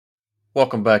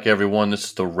Welcome back, everyone. This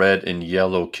is the Red and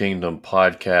Yellow Kingdom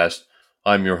podcast.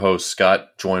 I'm your host,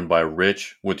 Scott, joined by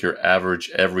Rich with your average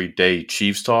everyday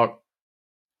Chiefs talk.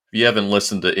 If you haven't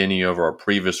listened to any of our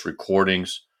previous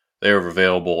recordings, they are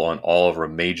available on all of our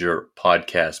major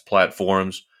podcast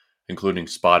platforms, including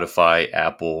Spotify,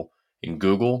 Apple, and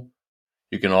Google.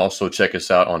 You can also check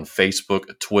us out on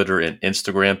Facebook, Twitter, and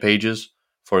Instagram pages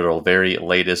for the very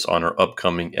latest on our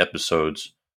upcoming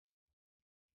episodes.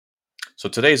 So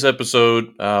today's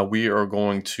episode, we are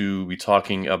going to be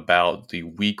talking about the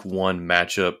Week 1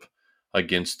 matchup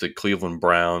against the Cleveland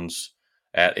Browns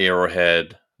at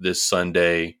Arrowhead this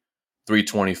Sunday,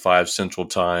 3:25 Central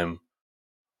Time.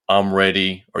 I'm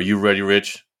ready. Are you ready,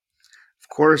 Rich? Of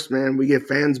course, man. We get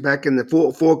fans back in the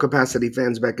full capacity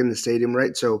fans back in the stadium,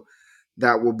 right? So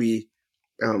that will be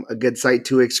a good sight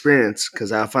to experience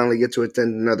because I finally get to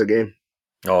attend another game.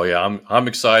 Oh yeah, I'm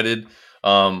excited.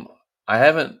 Um, I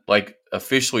haven't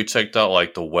officially checked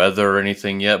out the weather or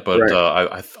anything yet, but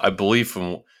Right. I believe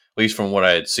from at least from what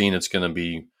I had seen, it's going to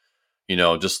be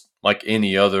just like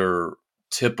any other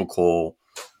typical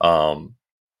um,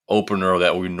 opener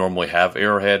that we normally have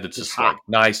Arrowhead. It's It's just hot. like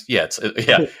nice. Yeah,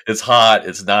 it's hot.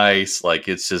 It's nice.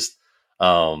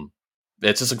 Um,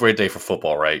 it's just a great day for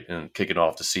football, right? And kicking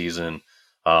off the season.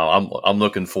 I'm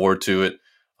looking forward to it.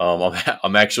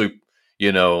 I'm actually,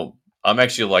 you know, I'm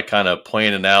actually like kind of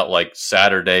planning out like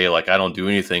Saturday, like I don't do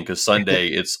anything because Sunday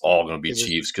it's all going to be It's just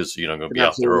Chiefs because going to an be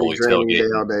out there absolutely early draining day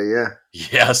tailgating. all day. Yeah.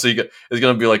 Yeah, so it's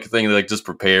gonna be like a thing like just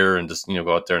prepare and just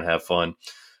go out there and have fun.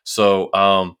 So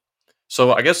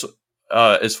so I guess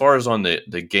as far as on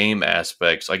the game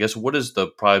aspects, I guess what is the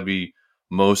probably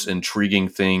most intriguing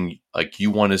thing like you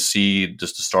want to see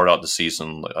just to start out the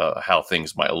season, how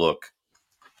things might look?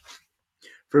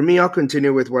 For me, I'll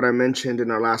continue with what I mentioned in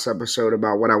our last episode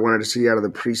about what I wanted to see out of the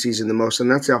preseason the most,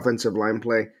 and that's the offensive line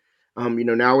play.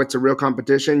 Now it's a real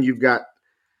competition. You've got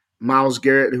Myles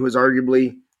Garrett, who is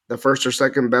arguably the first or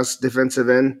second best defensive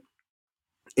end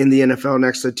in the NFL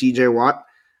next to TJ Watt.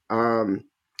 Um,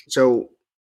 so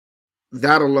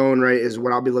that alone, right, is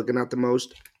what I'll be looking at the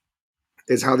most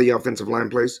is how the offensive line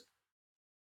plays.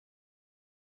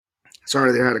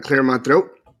 Sorry, they had to clear my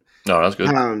throat. No, that's good.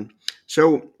 Um,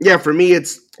 yeah, for me,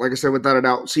 it's like I said, without a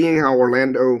doubt, seeing how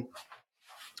Orlando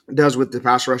does with the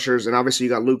pass rushers, and obviously you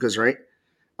got Lucas, right,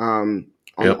 on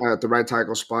Yep. at the right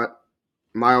tackle spot.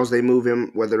 Miles, they move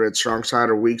him whether it's strong side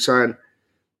or weak side.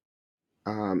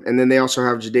 And then they also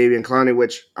have Jadeveon Clowney,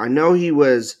 which I know he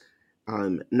was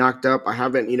knocked up. I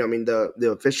haven't,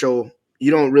 the official,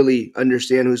 you don't really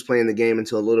understand who's playing the game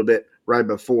until a little bit right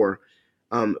before.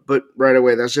 But right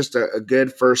away, that's just a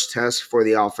good first test for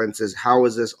the offense is how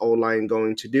is this O-line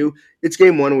going to do? It's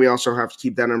game one. We also have to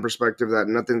keep that in perspective that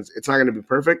it's not going to be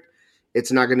perfect.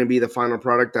 It's not going to be the final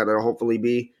product that it'll hopefully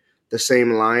be the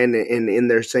same line in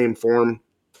their same form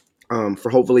for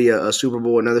hopefully a Super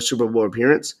Bowl, another Super Bowl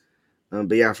appearance.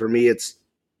 But yeah, for me, it's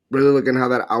really looking how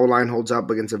that outline holds up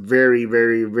against a very,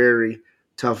 very, very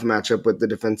tough matchup with the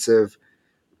defensive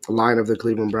line of the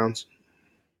Cleveland Browns.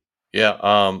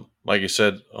 Yeah. Like you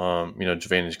said,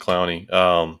 Javanius Clowney.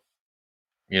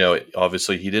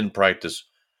 Obviously he didn't practice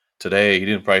today. He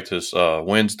didn't practice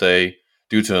Wednesday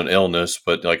due to an illness.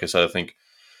 But like I said, I think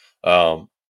um,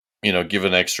 give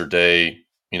an extra day,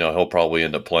 he'll probably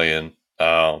end up playing.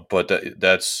 But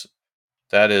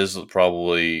that is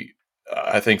probably,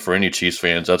 I think, for any Chiefs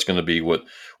fans, that's going to be what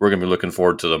we're going to be looking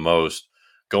forward to the most.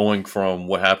 Going from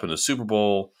what happened in the Super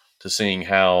Bowl to seeing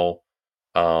how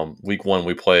Week 1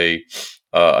 we play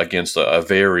against a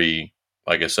very,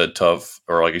 like I said, tough,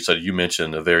 or like you said, you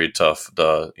mentioned a very tough,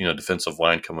 defensive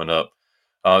line coming up.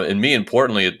 And me,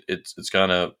 importantly, it's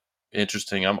kind of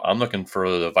interesting. I'm looking for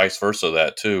the vice versa of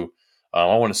that too. I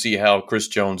want to see how Chris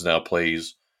Jones now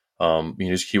plays.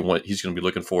 He's going to be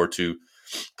looking forward to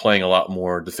playing a lot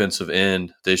more defensive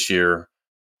end this year,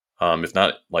 if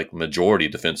not like majority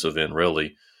defensive end,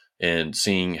 really, and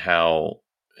seeing how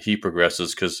he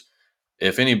progresses. Because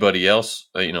if anybody else,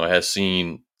 has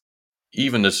seen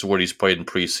even this what he's played in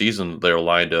preseason, they're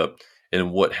lined up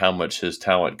and how much his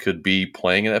talent could be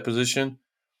playing in that position.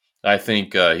 I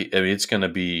think, it's going to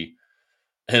be,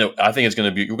 and I think it's going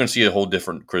to be, we're going to see a whole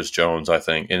different Chris Jones, I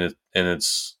think, and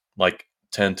it's like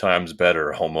 10 times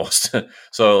better almost.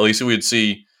 So at least we'd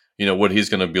see, what he's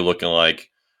going to be looking like,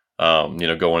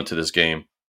 going into this game.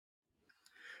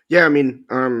 Yeah,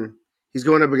 he's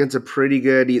going up against a pretty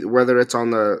good, whether it's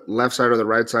on the left side or the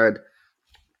right side,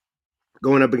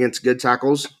 going up against good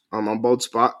tackles on both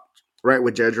spots. Right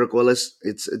with Jedrick Willis,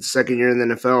 it's second year in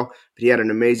the NFL, but he had an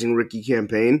amazing rookie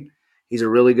campaign. He's a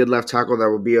really good left tackle that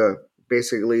will be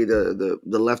basically the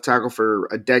left tackle for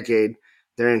a decade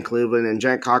there in Cleveland. And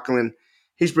Jack Conklin,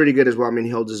 he's pretty good as well. I mean,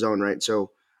 he holds his own, right?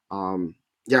 So,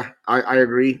 yeah, I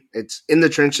agree. It's in the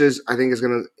trenches. I think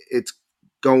it's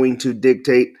going to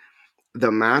dictate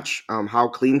the match. How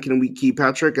clean can we keep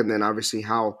Patrick, and then obviously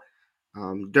how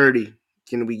dirty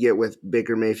can we get with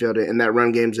Baker Mayfield? And that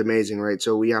run game's amazing, right?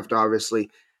 So we have to obviously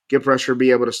get pressure,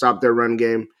 be able to stop their run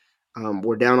game.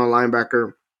 We're down on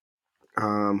linebacker.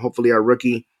 Hopefully, our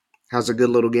rookie has a good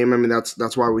little game. I mean,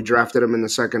 that's why we drafted him in the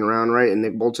second round, right? And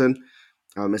Nick Bolton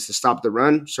is to stop the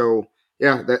run. So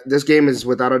yeah, this game is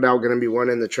without a doubt going to be won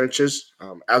in the trenches,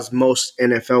 as most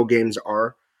NFL games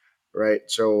are, right?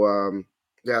 So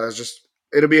yeah, that's just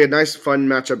it'll be a nice, fun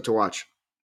matchup to watch.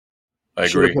 I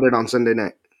Should have agree. put it on Sunday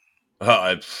night.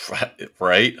 Uh,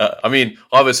 right? I mean,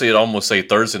 obviously, it almost say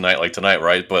Thursday night like tonight,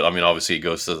 right? But I mean, obviously, it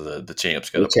goes to the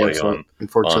champs got The to play champs, right? on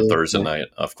Unfortunately, Thursday yeah. night,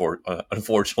 of course.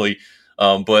 Unfortunately,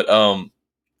 but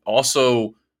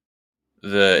also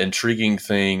the intriguing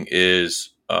thing is,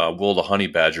 will the honey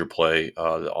badger play?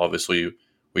 Obviously,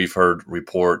 we've heard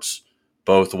reports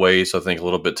both ways. I think a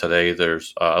little bit today.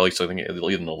 There's at least I think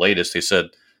even the latest they said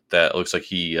that it looks like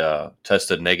he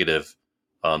tested negative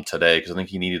today because I think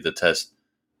he needed the test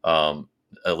um,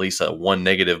 at least a one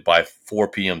negative by 4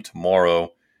 p.m.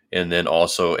 tomorrow, and then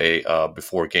also a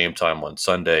before game time on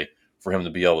Sunday for him to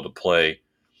be able to play.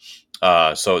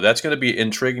 So that's going to be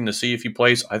intriguing to see if he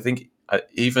plays. I think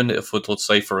even if let's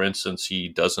say for instance he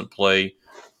doesn't play,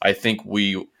 I think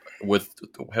we with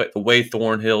the way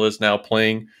Thornhill is now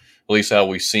playing, at least how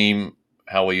we seen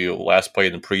how he last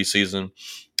played in preseason,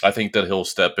 I think that he'll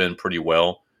step in pretty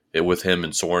well with him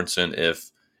and Sorensen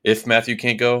if Matthew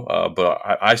can't go. But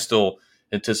I still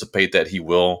anticipate that he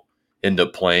will end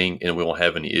up playing and we won't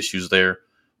have any issues there.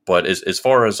 But as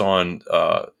far as on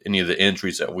any of the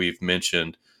injuries that we've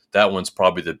mentioned, that one's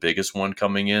probably the biggest one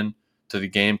coming in to the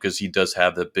game because he does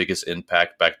have the biggest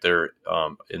impact back there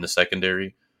in the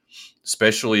secondary,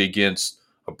 especially against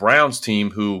a Browns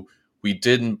team who we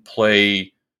didn't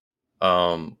play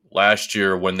last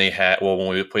year when they had when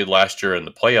we played last year in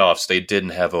the playoffs. They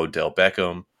didn't have Odell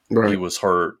Beckham; he Right. was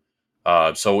hurt.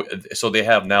 So they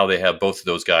have both of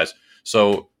those guys.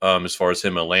 So as far as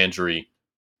him and Landry,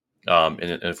 and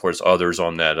of course others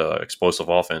on that explosive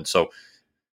offense. So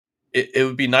it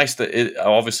would be nice that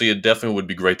obviously it definitely would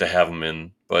be great to have him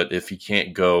in, but if he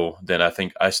can't go, then I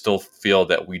think I still feel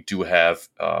that we do have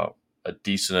a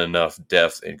decent enough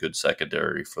depth and good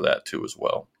secondary for that too as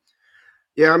well.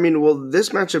 Yeah, I mean, well, this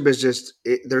matchup is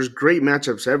there's great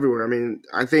matchups everywhere. I mean,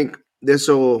 I think this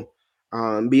will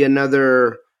be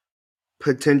another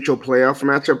potential playoff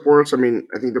matchup for us. I mean,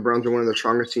 I think the Browns are one of the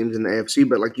strongest teams in the AFC,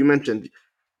 but like you mentioned,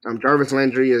 Jarvis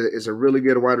Landry is a really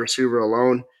good wide receiver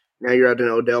alone. Now you're adding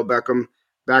Odell Beckham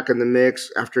back in the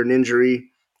mix after an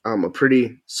injury, a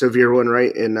pretty severe one,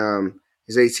 right? In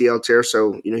his ACL tear.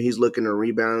 So, he's looking to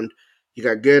rebound. You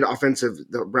got good offensive.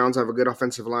 The Browns have a good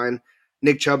offensive line.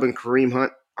 Nick Chubb and Kareem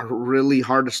Hunt are really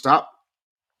hard to stop.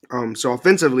 So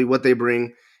offensively, what they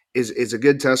bring is a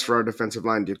good test for our defensive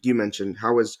line. You mentioned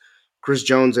how is Chris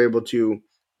Jones able to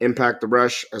impact the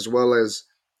rush as well as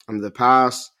the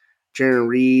pass. Jaron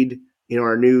Reed,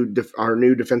 our new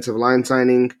defensive line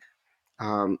signing,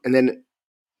 and then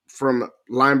from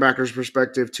linebackers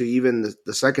perspective to even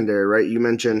the secondary, right? You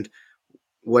mentioned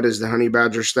what is the Honey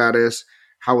Badger status?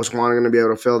 How is Juan going to be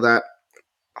able to fill that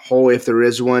hole if there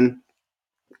is one?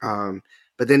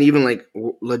 But then even like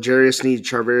L'Jarius Sneed,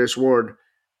 Charvarius Ward,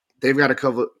 they've got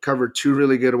to cover two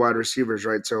really good wide receivers,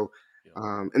 right? So,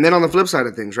 Yeah. and then on the flip side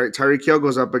of things, right, Tyreek Hill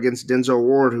goes up against Denzel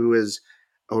Ward, who is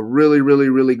a really, really,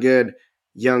 really good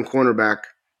young cornerback.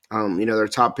 Their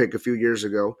top pick a few years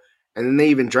ago, and then they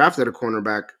even drafted a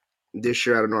cornerback this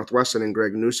year out of Northwestern and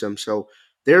Greg Newsome. So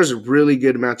there's really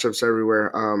good matchups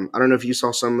everywhere. I don't know if you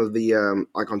saw some of the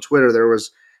like on Twitter, there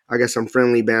was I guess some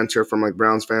friendly banter from like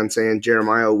Browns fans saying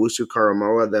Jeremiah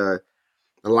Owusu-Karamoah, the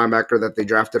linebacker that they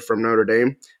drafted from Notre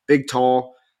Dame. Big,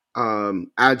 tall,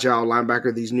 agile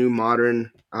linebacker. These new modern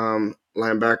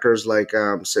linebackers like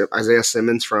Isaiah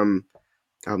Simmons from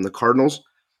the Cardinals.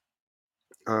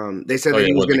 They said Oh that yeah,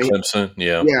 he was with the going to, Clemson,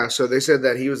 yeah, yeah. So they said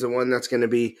that he was the one that's going to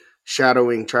be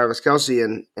shadowing Travis Kelsey,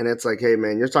 and it's like, hey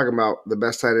man, you're talking about the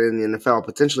best tight end in the NFL,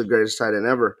 potentially greatest tight end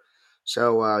ever.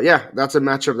 So yeah, that's a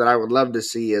matchup that I would love to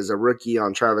see as a rookie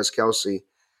on Travis Kelsey.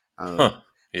 At huh,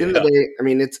 the end of yeah, the day, I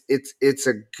mean, it's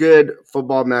a good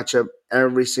football matchup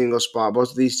every single spot.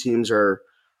 Both of these teams are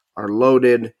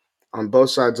loaded on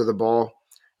both sides of the ball.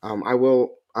 I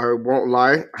won't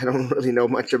lie, I don't really know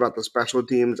much about the special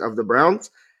teams of the Browns,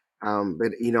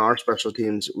 but our special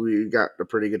teams, we got a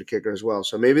pretty good kicker as well.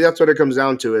 So maybe that's what it comes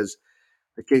down to is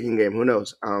the kicking game. Who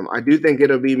knows? I do think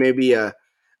it'll be maybe a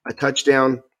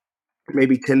touchdown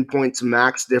maybe 10 points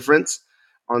max difference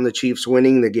on the Chiefs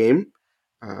winning the game.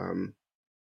 Um,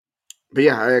 but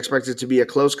yeah, I expect it to be a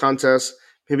close contest.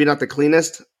 Maybe not the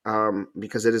cleanest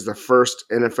because it is the first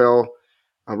NFL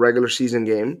regular season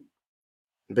game.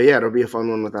 But yeah, it'll be a fun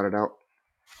one without a doubt.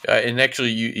 And actually,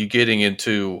 you getting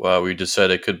into we just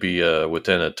said it could be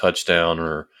within a touchdown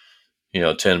or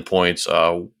 10 points.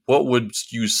 What would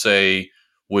you say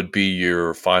would be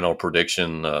your final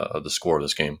prediction of the score of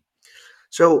this game?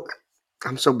 So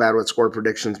I'm so bad with score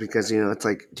predictions because it's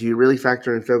like, do you really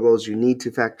factor in field goals? You need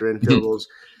to factor in field goals.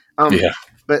 Um, Yeah,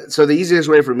 but so the easiest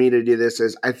way for me to do this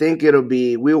is I think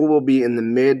we will be in the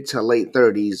mid to late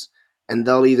 30s, and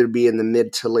they'll either be in the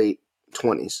mid to late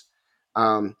 20s.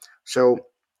 Um, so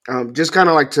just kind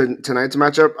of like tonight's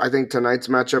matchup. I think tonight's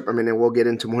matchup. I mean, and we'll get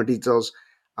into more details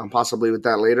possibly with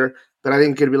that later. But I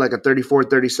think it could be like a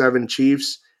 34-37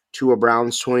 Chiefs to a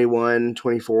Browns 21,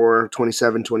 24,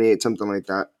 27, 28, something like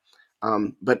that.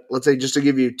 But let's say just to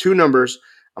give you two numbers,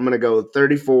 I'm going to go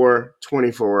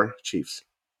 34-24 Chiefs.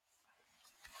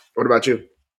 What about you?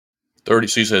 30.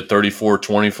 So you said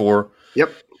 34-24.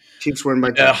 Yep. Chiefs win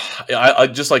by Yeah, 10. I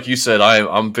just like you said,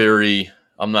 I'm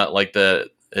not like that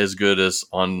as good as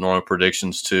on normal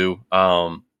predictions too.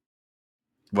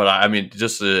 But I mean,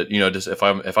 just just if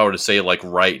I were to say it like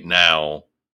right now,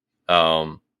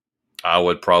 um, I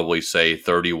would probably say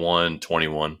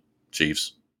 31-21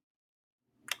 Chiefs.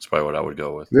 That's probably what I would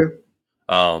go with. Yeah.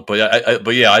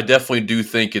 But yeah, I definitely do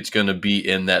think it's going to be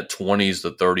in that 20s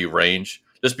to 30 range,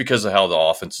 just because of how the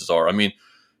offenses are. I mean,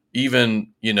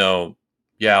 even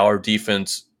yeah, our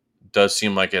defense does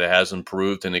seem like it has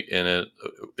improved, and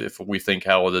if we think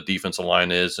how the defensive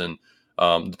line is, and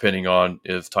depending on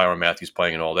if Tyrann Matthews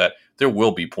playing and all that, there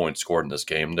will be points scored in this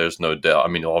game. There's no doubt. I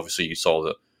mean, obviously you saw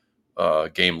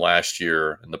the game last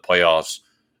year in the playoffs.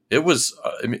 It was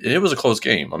a close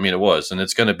game. I mean, it was, and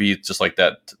it's going to be just like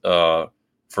that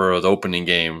for the opening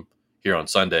game here on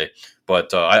Sunday.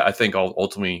 But I think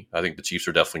ultimately, I think the Chiefs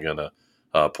are definitely going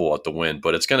to pull out the win.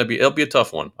 But it'll be a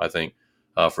tough one, I think,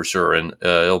 for sure, and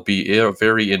it'll be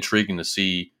very intriguing to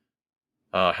see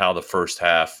how the first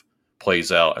half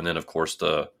plays out, and then of course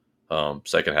the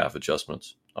second half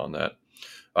adjustments on that.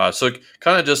 So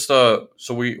kind of just so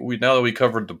we now that we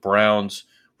covered the Browns,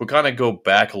 we'll kind of go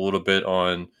back a little bit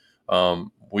on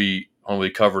we only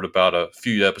covered about a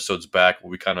few episodes back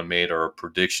where we kind of made our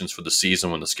predictions for the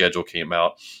season when the schedule came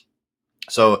out.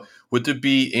 So would there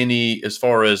be any as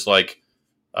far as like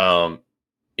um,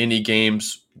 any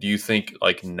games do you think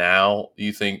like now do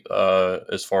you think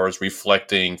as far as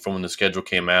reflecting from when the schedule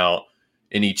came out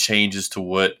any changes to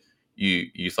what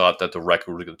you thought that the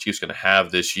record the Chiefs going to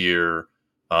have this year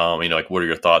like what are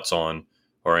your thoughts on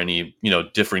or any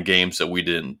different games that we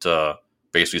didn't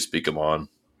basically speak them on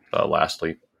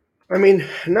lastly. I mean,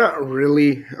 not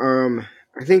really.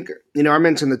 I think, I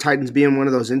mentioned the Titans being one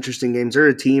of those interesting games. They're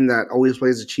a team that always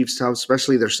plays the Chiefs tough,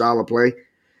 especially their style of play.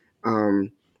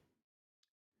 Um,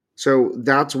 so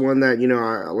that's one that,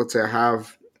 let's say I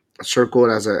have circled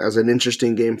as an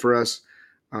interesting game for us.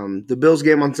 The Bills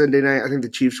game on Sunday night, I think the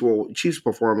Chiefs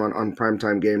perform on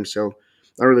primetime games. So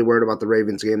not really worried about the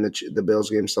Ravens game, the Bills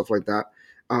game, stuff like that.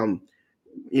 Um,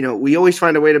 we always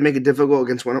find a way to make it difficult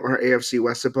against one of our AFC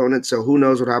West opponents. So who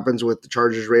knows what happens with the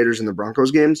Chargers, Raiders, and the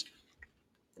Broncos games.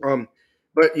 Um,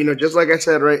 but just like I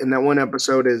said, right in that one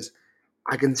episode, is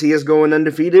I can see us going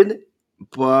undefeated,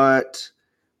 but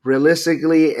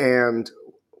realistically, and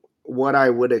what I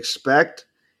would expect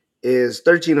is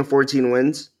 13 or 14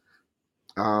 wins,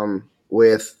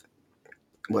 with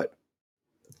what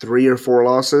 3 or 4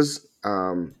 losses.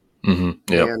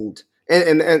 Yep.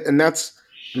 And that's,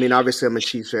 I mean, obviously I'm a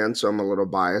Chiefs fan, so I'm a little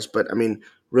biased, but I mean,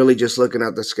 really just looking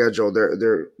at the schedule,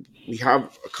 we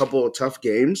have a couple of tough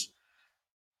games,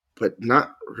 but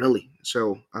not really.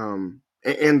 So,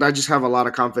 and I just have a lot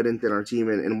of confidence in our team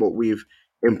and what we've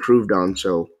improved on.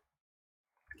 So,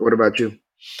 what about you?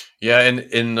 Yeah, and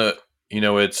in the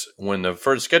it's when the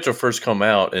first schedule first come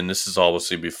out, and this is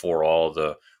obviously before all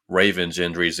the Ravens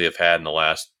injuries they've had in the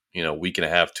last week and a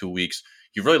half, 2 weeks.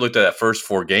 You really looked at that first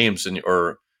 4 games, and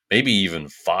or maybe even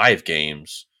 5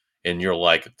 games, and you're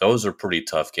like, those are pretty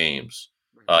tough games.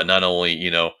 Not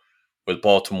only with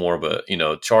Baltimore, but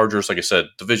Chargers. Like I said,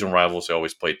 division rivals they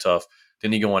always play tough.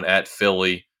 Then you go on at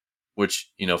Philly, which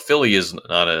Philly is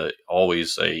not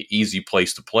always a easy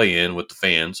place to play in with the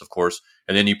fans, of course.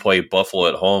 And then you play Buffalo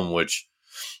at home, which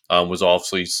was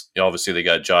obviously they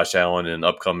got Josh Allen and an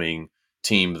upcoming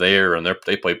team there, and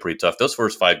they play pretty tough. Those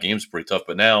first 5 games are pretty tough,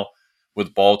 but now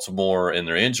with Baltimore and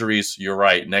their injuries, you're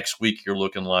right. Next week you're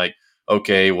looking like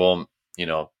okay, well,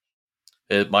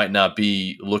 it might not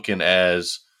be looking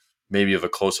as maybe of a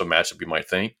closer matchup you might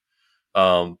think.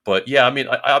 But yeah, I mean,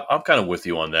 I'm kind of with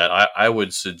you on that. I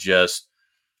would suggest,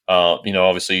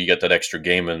 obviously you got that extra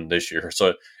game in this year,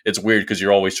 so it's weird because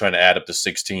you're always trying to add up to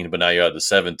 16, but now you add the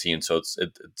 17, so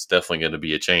it's definitely going to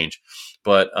be a change.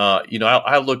 But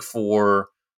I look for,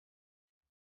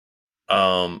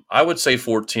 I would say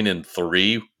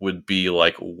 14-3 would be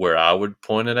like where I would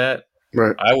point it at.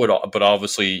 Right. I would, but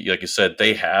obviously, like you said,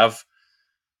 they have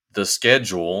the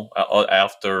schedule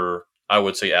after. I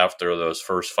would say after those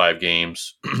first 5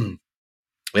 games,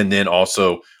 and then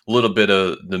also a little bit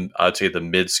of I'd say the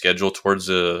mid schedule towards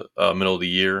the middle of the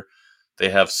year. They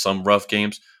have some rough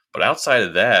games, but outside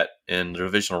of that, and the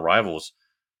divisional rivals,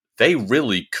 they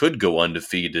really could go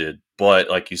undefeated. But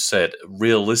like you said,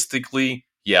 realistically,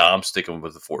 yeah, I'm sticking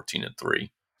with the 14-3.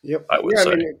 Yep. I would Yeah, I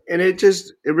say. mean, and it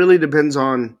really depends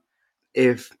on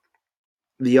if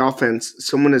the offense,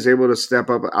 someone is able to step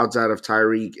up outside of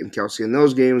Tyreek and Kelsey in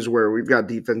those games where we've got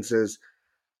defenses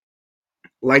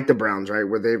like the Browns, right,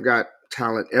 where they've got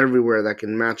talent everywhere that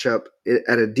can match up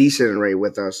at a decent rate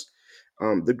with us.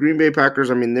 The Green Bay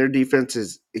Packers, I mean, their defense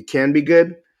it can be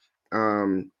good.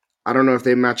 I don't know if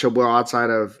they match up well outside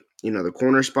of the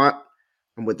corner spot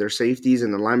and with their safeties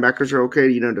and the linebackers are okay,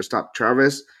 to stop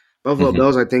Travis. Buffalo Mhm.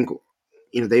 Bills, I think,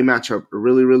 they match up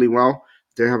really, really well.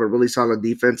 They have a really solid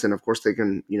defense, and of course, they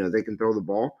can throw the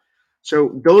ball.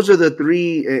 So those are the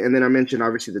three, and then I mentioned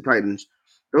obviously the Titans.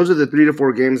 Those are the 3 to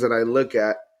 4 games that I look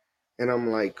at, and I'm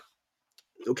like,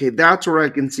 okay, that's where I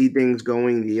can see things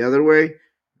going the other way.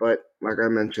 But like I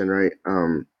mentioned, right,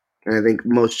 and I think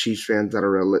most Chiefs fans that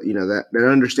are that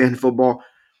understand football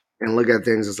and look at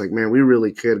things, it's like, man, we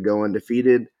really could go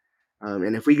undefeated.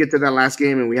 And if we get to that last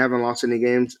game and we haven't lost any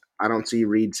games, I don't see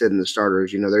Reed sitting the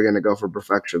starters. They're going to go for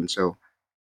perfection. So,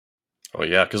 Oh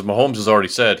yeah, because Mahomes has already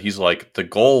said he's like the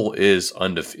goal is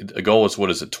undefeated. The goal is what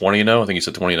is it 20-0? I think he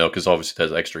said 20-0 because obviously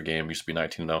that's extra game. It used to be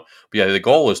 19-0. But yeah, the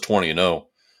goal is 20-0.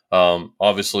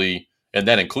 Obviously, and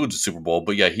that includes the Super Bowl.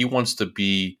 But yeah, he wants to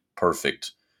be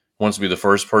perfect. He wants to be the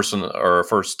first person or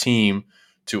first team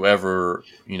to ever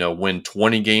win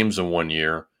 20 games in one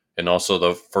year, and also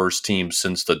the first team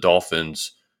since the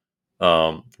Dolphins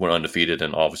went undefeated,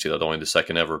 and obviously that's only the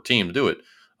second ever team to do it.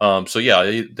 So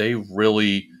yeah, they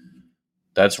really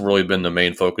that's really been the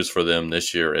main focus for them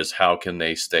this year is how can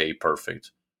they stay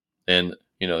perfect. And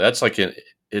that's like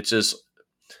it's just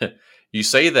you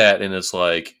say that and it's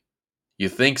like you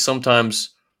think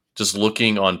sometimes just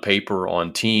looking on paper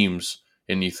on teams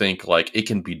and you think like it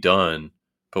can be done,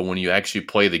 but when you actually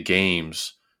play the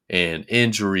games and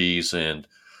injuries and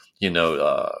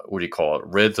what do you call it,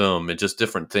 rhythm and just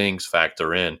different things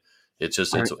factor in, it's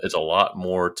just all right. it's a lot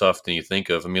more tough than you think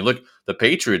of. I mean, look, the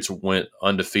Patriots went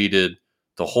undefeated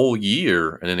the whole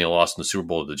year and then they lost in the Super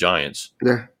Bowl to the Giants.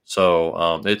 Yeah.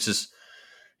 So it's just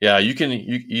yeah, you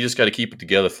just got to keep it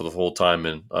together for the whole time,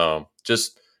 and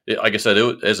like I said,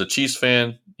 as a Chiefs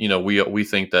fan, we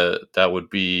think that that would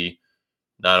be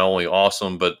not only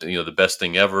awesome, but the best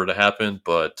thing ever to happen.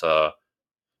 But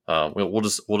we'll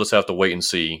just have to wait and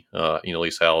see, at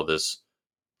least how this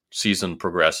season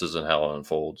progresses and how it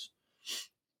unfolds.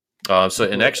 So and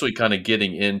Absolutely. actually, kind of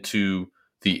getting into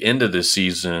the end of this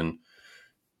season,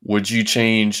 would you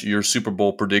change your Super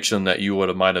Bowl prediction that you would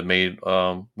have might have made?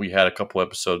 We had a couple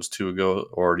episodes two ago,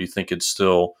 or do you think it's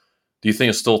still? Do you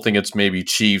think think it's maybe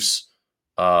Chiefs,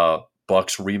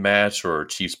 Bucks rematch, or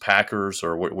Chiefs Packers,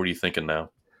 or what are you thinking now?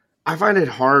 I find it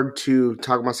hard to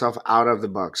talk myself out of the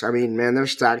Bucks. I mean, man, they're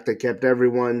stacked. They kept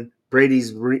everyone.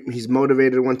 He's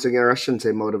motivated once again. Or I shouldn't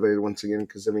say motivated once again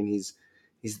because I mean he's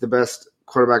the best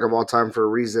quarterback of all time for a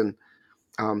reason.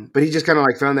 But he just kind of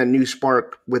like found that new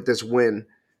spark with this win.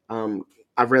 Um,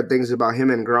 I've read things about him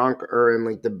and Gronk are in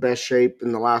like the best shape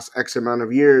in the last X amount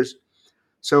of years.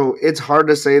 So it's hard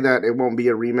to say that it won't be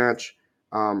a rematch.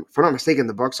 If I'm not mistaken,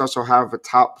 the Bucks also have a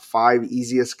top 5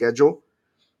 easiest schedule.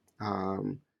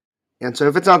 Um, and so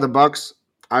if it's not the Bucks,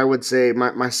 I would say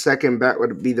my second bet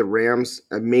would be the Rams.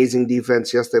 Amazing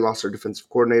defense. Yes, they lost their defensive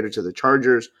coordinator to the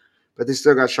Chargers, but they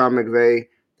still got Sean McVay.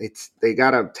 They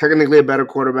got technically a better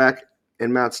quarterback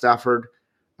in Matt Stafford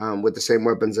with the same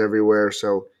weapons everywhere.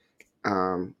 So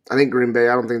I think Green Bay.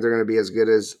 I don't think they're going to be as good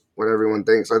as what everyone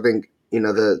thinks. I think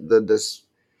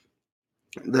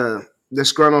the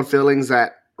disgruntled feelings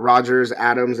that Rodgers,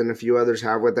 Adams, and a few others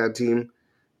have with that team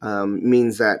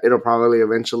means that it'll probably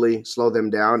eventually slow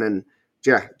them down. And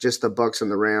yeah, just the Bucks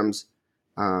and the Rams.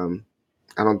 Um,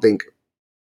 I don't think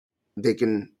they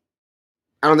can.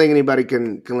 I don't think anybody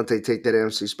can let they take that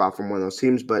NFC spot from one of those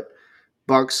teams. But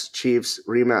Bucks, Chiefs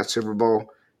rematch Super Bowl.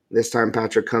 This time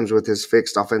Patrick comes with his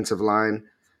fixed offensive line.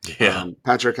 Yeah,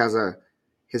 Patrick has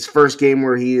his first game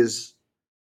where he is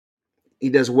he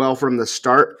does well from the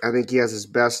start. I think he has his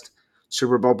best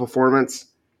Super Bowl performance,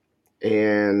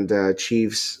 and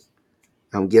Chiefs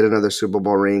get another Super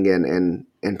Bowl ring,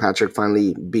 and Patrick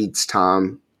finally beats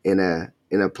Tom in a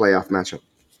playoff matchup.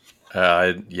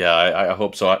 Yeah, I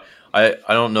hope so. I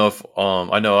don't know if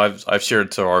I know I've shared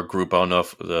it to our group. I don't know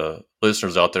if the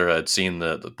listeners out there had seen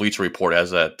the Bleacher Report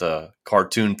has that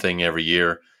cartoon thing every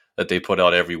year that they put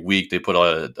out every week. They put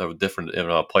out different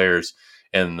players,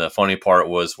 and the funny part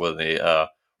was when they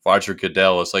Roger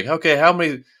Goodell was like, okay, how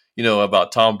many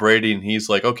about Tom Brady, and he's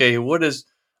like, okay, what is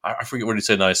I forget what he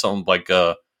said now, something like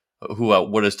who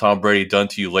what has Tom Brady done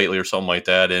to you lately or something like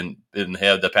that, and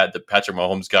have the Patrick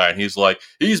Mahomes guy, and he's like,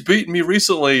 he's beaten me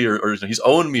recently, or he's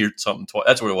owned me or something.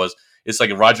 That's what it was. It's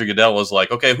like Roger Goodell was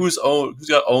like, okay, who's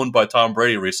got owned by Tom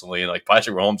Brady recently, and like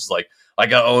Patrick Mahomes is like, I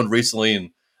got owned recently, and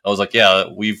I was like, yeah,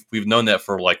 we've known that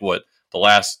for like what the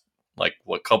last like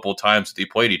what couple of times that they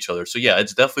played each other. So yeah,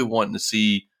 it's definitely wanting to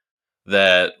see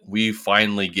that we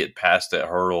finally get past that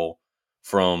hurdle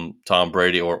from Tom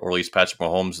Brady, or at least Patrick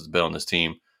Mahomes has been on this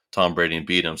team. Tom Brady and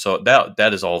beat him. So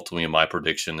that is ultimately my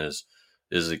prediction is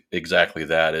exactly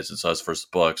that. Is it's us versus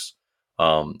Bucks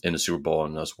in the Super Bowl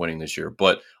and us winning this year.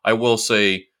 But I will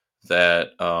say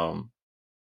that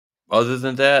other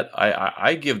than that,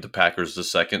 I give the Packers the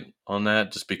second on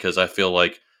that just because I feel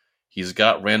like he's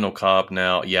got Randall Cobb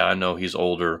now. Yeah, I know he's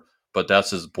older, but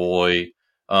that's his boy.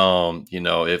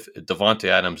 If Devontae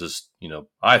Adams is,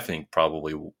 I think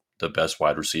probably the best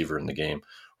wide receiver in the game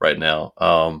right now,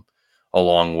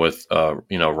 along with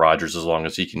Rodgers, as long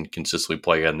as he can consistently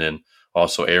play, and then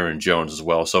also Aaron Jones as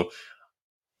well. So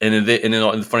and then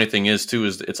the funny thing is too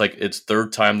is it's like it's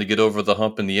third time to get over the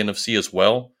hump in the NFC as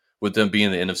well, with them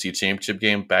being the NFC Championship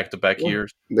game back to back Yeah,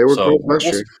 years. they were So close last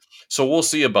year. we'll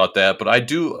see about that. But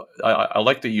I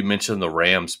like that you mentioned the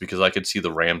Rams because I could see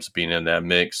the Rams being in that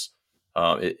mix.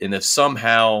 And if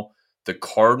somehow the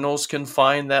Cardinals can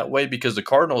find that way, because the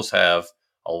Cardinals have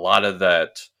a lot of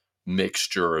that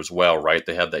mixture as well, right?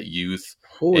 They have that youth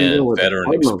Oh yeah, and with the veteran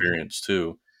Cardinals. experience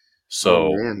too. Oh So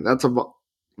man, that's a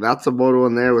bold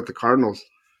one there with the Cardinals,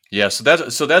 yeah, so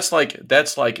that's like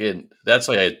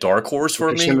a dark horse like for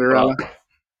a me. But Cinderella.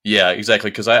 yeah, exactly,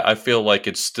 because I feel like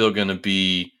it's still going to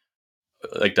be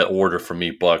like that order for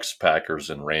me: Bucks, Packers,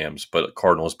 and Rams. But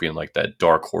Cardinals being like that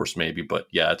dark horse maybe. But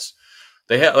yeah, it's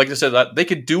they have like I said they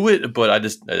could do it, but I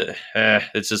just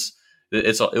it's just it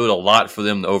was a lot for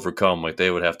them to overcome. Like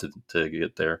they would have to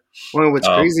get there. Well, what's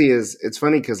Um, crazy is it's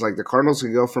funny because like the Cardinals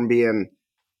could go from being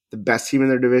the best team in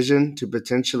their division to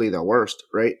potentially the worst,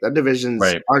 right? That division's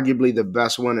right. arguably the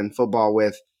best one in football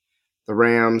with the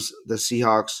Rams, the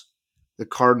Seahawks, the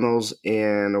Cardinals,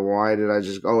 and why did I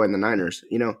just go? And the Niners.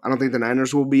 I don't think the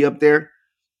Niners will be up there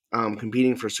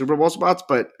competing for Super Bowl spots,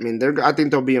 but I mean, I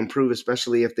think they'll be improved,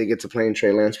 especially if they get to playing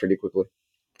Trey Lance pretty quickly.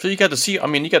 So you got the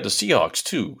Seahawks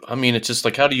too. I mean, it's just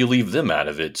like how do you leave them out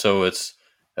of it? So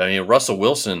I mean, Russell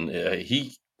Wilson,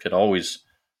 he could always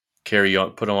carry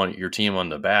on, put on your team on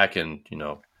the back, and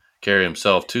carry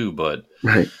himself too. But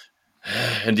Right.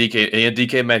 and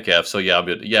DK Metcalf. So yeah,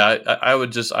 but yeah, I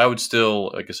would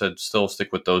still, like I said, still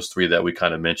stick with those three that we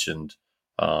kind of mentioned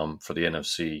for the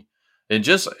NFC,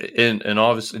 and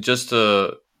obviously just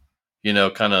to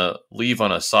kind of leave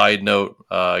on a side note.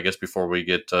 I guess before we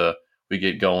get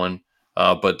going,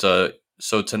 but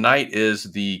so tonight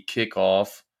is the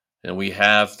kickoff, and we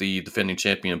have the defending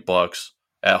champion Bucks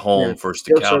at Yeah. home versus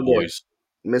the Feels so good. Cowboys.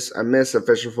 I miss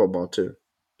official football too.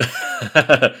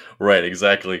 Right,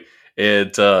 exactly.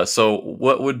 And so,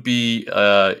 what would be?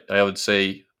 I would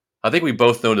say, I think we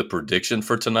both know the prediction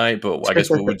for tonight, but I guess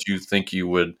what would you think you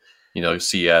would,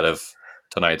 see out of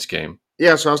tonight's game?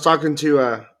 Yeah, so I was talking to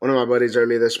one of my buddies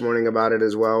early this morning about it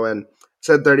as well, and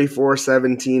said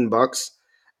 34-17 Bucks.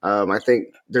 I think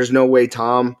there's no way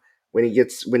Tom, when he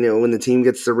gets when the team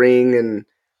gets the ring, and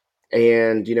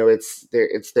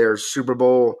it's their Super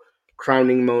Bowl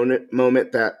crowning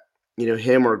moment that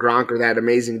him or Gronk or that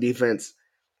amazing defense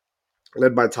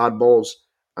led by Todd Bowles,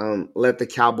 let the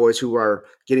Cowboys, who are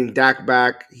getting Dak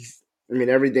back. I mean,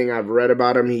 everything I've read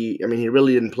about him, he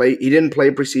really didn't play. He didn't play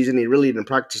preseason. He really didn't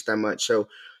practice that much. So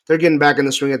they're getting back in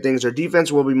the swing of things. Their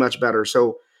defense will be much better.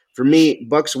 So for me,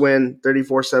 Bucks win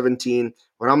 34-17.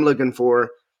 What I'm looking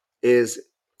for is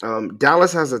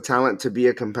Dallas has a talent to be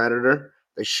a competitor.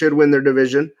 They should win their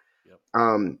division.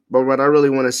 Yep. But what I really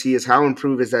want to see is how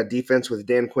improved is that defense with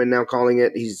Dan Quinn now calling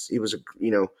it. He was a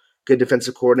good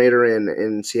defensive coordinator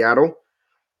in Seattle.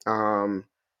 Um,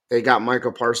 they got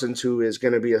Michael Parsons, who is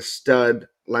going to be a stud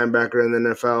linebacker in the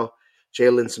NFL.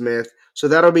 Jalen Smith. So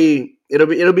it'll be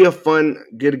a fun,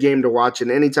 good game to watch. And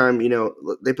anytime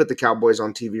they put the Cowboys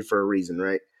on TV for a reason,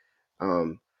 right?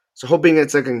 Um, So hoping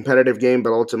it's a competitive game,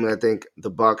 but ultimately I think the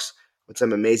Bucks with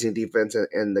some amazing defense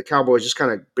and the Cowboys just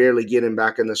kind of barely getting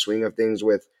back in the swing of things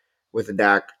with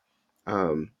Dak.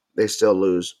 They still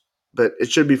lose, but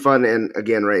it should be fun. And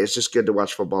again, right, it's just good to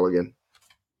watch football again.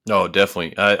 No,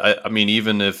 definitely. I mean,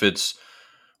 even if it's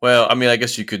well, I mean, I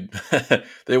guess you could.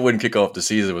 They wouldn't kick off the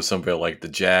season with somebody like the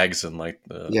Jags and like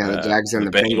Yeah, the Jags and the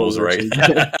the Bengals Bengals, or right?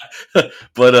 something.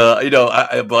 But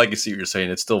but I can see what you're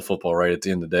saying. It's still football, right? At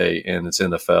the end of the day, and it's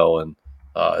NFL, and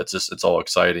it's all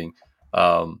exciting.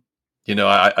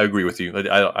 I agree with you.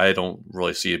 I don't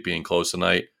really see it being close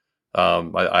tonight.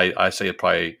 I say it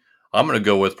probably. I'm going to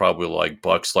go with probably like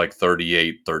Bucks like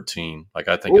 38-13. Like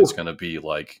I think it's Ooh, going to be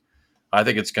like I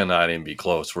think it's going to not even be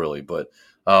close really, but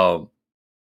um,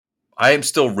 I am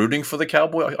still rooting for the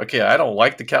Cowboys. Okay, I don't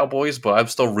like the Cowboys, but I'm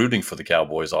still rooting for the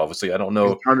Cowboys. Obviously, I don't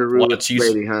it's know hard to a lot root of with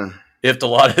Chiefs Brady, huh? if a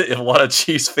lot of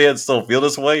Chiefs fans still feel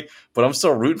this way, but I'm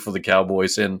still rooting for the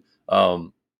Cowboys, and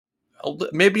um,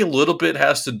 maybe a little bit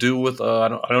has to do with I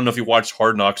don't know if you watched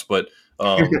Hard Knocks, but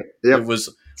it Yep,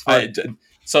 was it's fun. I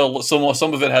so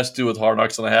some of it has to do with Hard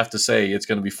Knocks, and I have to say it's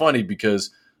going to be funny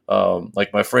because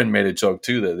like my friend made a joke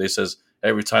too that they says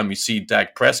every time you see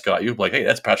Dak Prescott, you're like, hey,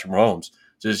 that's Patrick Mahomes,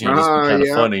 just be Ah, kind of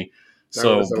yep, funny. that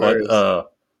So, was hilarious.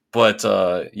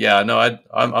 yeah, no,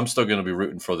 I'm still going to be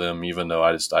rooting for them, even though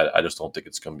I just don't think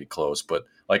it's going to be close. But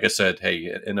like I said,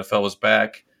 hey, NFL is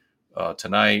back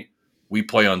tonight. We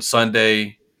play on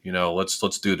Sunday.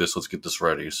 Let's do this. Let's get this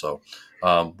ready. So,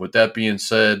 with that being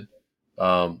said,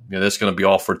 that's going to be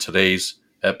all for today's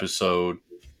episode.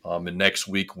 And next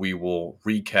week we will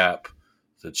recap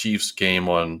the Chiefs game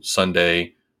on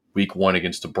Sunday, Week 1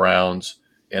 against the Browns,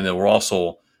 and then we'll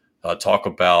also talk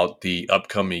about the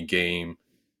upcoming game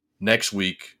next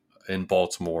week in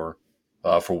Baltimore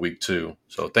for Week 2.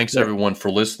 So, thanks Yep. everyone for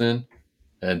listening,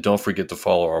 and don't forget to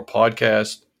follow our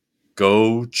podcast.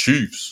 Go Chiefs!